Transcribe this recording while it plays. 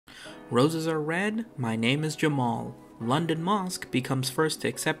Roses are red, my name is Jamal. London Mosque becomes first to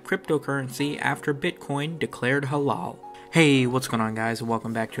accept cryptocurrency after Bitcoin declared halal. Hey, what's going on guys, and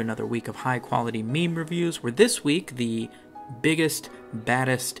welcome back to another week of high quality meme reviews, where this week the biggest,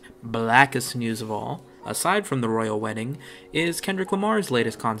 baddest, blackest news of all, aside from the royal wedding, is Kendrick Lamar's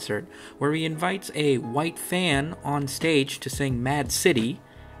latest concert, where he invites a white fan on stage to sing Mad City,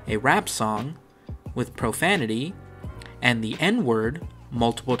 a rap song with profanity and the N-word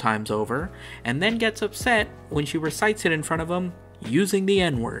multiple times over, and then gets upset when she recites it in front of him using the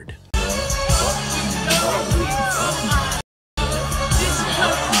N-word.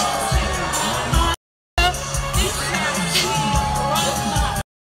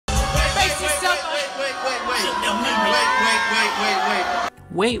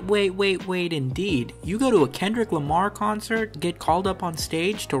 Wait, indeed. You go to a Kendrick Lamar concert, get called up on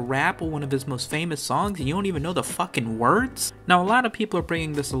stage to rap one of his most famous songs, and you don't even know the fucking words? Now, a lot of people are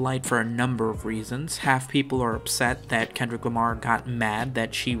bringing this to light for a number of reasons. Half people are upset that Kendrick Lamar got mad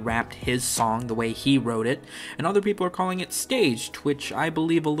that she rapped his song the way he wrote it, and other people are calling it staged, which I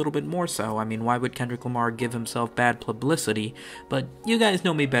believe a little bit more so. I mean, why would Kendrick Lamar give himself bad publicity? But you guys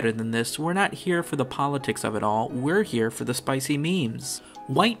know me better than this. We're not here for the politics of it all. We're here for the spicy memes.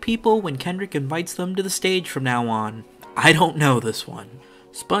 White people when Kendrick invites them to the stage from now on. I don't know this one.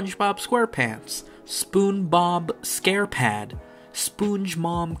 SpongeBob SquarePants, Spoon Bob Scarepad, Spoonge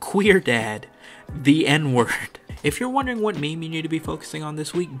Mom Queer Dad, the N-word. If you're wondering what meme you need to be focusing on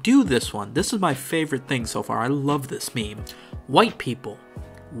this week, do this one. This is my favorite thing so far. I love this meme. White people.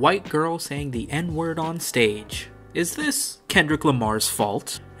 White girl saying the N-word on stage. Is this Kendrick Lamar's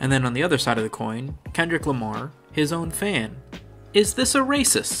fault? And then on the other side of the coin, Kendrick Lamar, his own fan. Is this a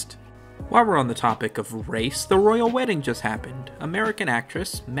racist? While we're on the topic of race, the royal wedding just happened. American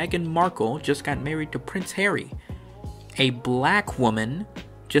actress Meghan Markle just got married to Prince Harry. A black woman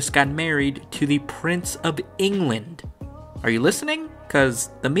just got married to the Prince of England. Are you listening?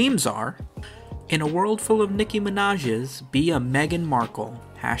 'Cause the memes are. In a world full of Nicki Minaj's, be a Meghan Markle.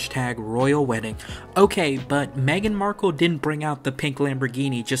 Hashtag royal wedding. Okay, but Meghan Markle didn't bring out the pink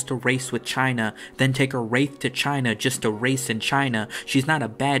Lamborghini just to race with China, then take a wraith to China just to race in China. She's not a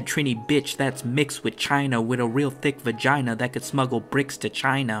bad Trini bitch that's mixed with China with a real thick vagina that could smuggle bricks to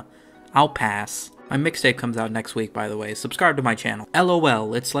China. I'll pass. My mixtape comes out next week, by the way. Subscribe to my channel.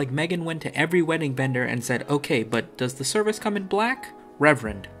 LOL, it's like Meghan went to every wedding vendor and said, okay, but does the service come in black?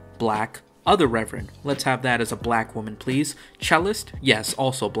 Reverend. Black. Other reverend, let's have that as a black woman, please. Cellist, yes,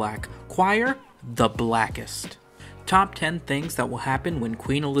 also black. Choir, the blackest. Top 10 things that will happen when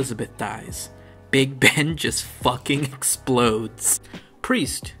Queen Elizabeth dies. Big Ben just fucking explodes.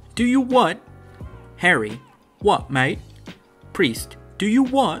 Priest, do you what? Harry, what, mate? Priest, do you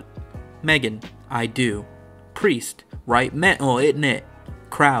what? Meghan, I do. Priest, right mental, isn't it?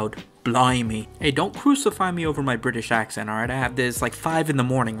 Crowd, blimey. Hey, don't crucify me over my British accent, alright? I have this like 5 in the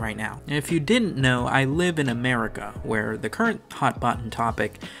morning right now. And if you didn't know, I live in America, where the current hot button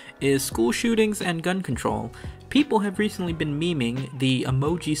topic is school shootings and gun control. People have recently been memeing the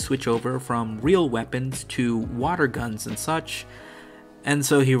emoji switchover from real weapons to water guns and such. And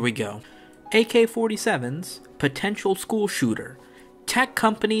so here we go. AK-47s, potential school shooter. Tech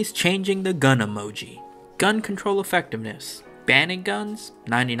companies changing the gun emoji. Gun control effectiveness. Banning guns,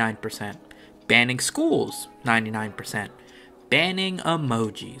 99%. Banning schools, 99%. Banning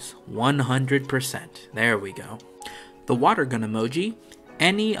emojis, 100%. There we go. The water gun emoji,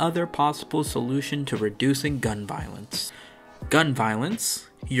 any other possible solution to reducing gun violence. Gun violence,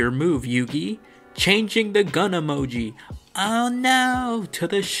 your move, Yugi. Changing the gun emoji. Oh no, to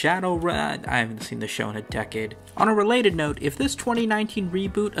the shadow run. I haven't seen the show in a decade. On a related note, if this 2019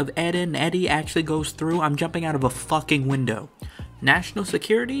 reboot of Ed and Eddie actually goes through, I'm jumping out of a fucking window. National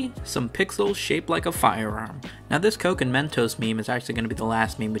security? Some pixels shaped like a firearm. Now this Coke and Mentos meme is actually going to be the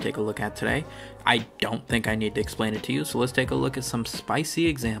last meme we take a look at today. I don't think I need to explain it to you, so let's take a look at some spicy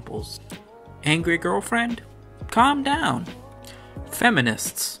examples. Angry girlfriend? Calm down.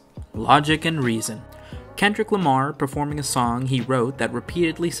 Feminists? Logic and reason. Kendrick Lamar performing a song he wrote that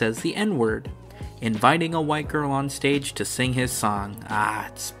repeatedly says the N-word. Inviting a white girl on stage to sing his song. Ah,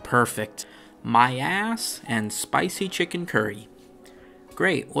 it's perfect. My ass and spicy chicken curry.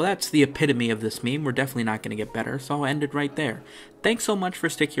 Great, well that's the epitome of this meme. We're definitely not going to get better, so I'll end it right there. Thanks so much for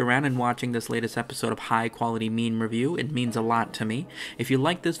sticking around and watching this latest episode of High Quality Meme Review. It means a lot to me. If you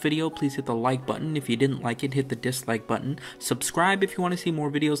liked this video, please hit the like button. If you didn't like it, hit the dislike button. Subscribe if you want to see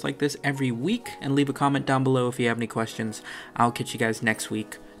more videos like this every week, and leave a comment down below if you have any questions. I'll catch you guys next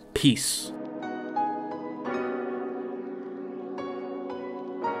week. Peace.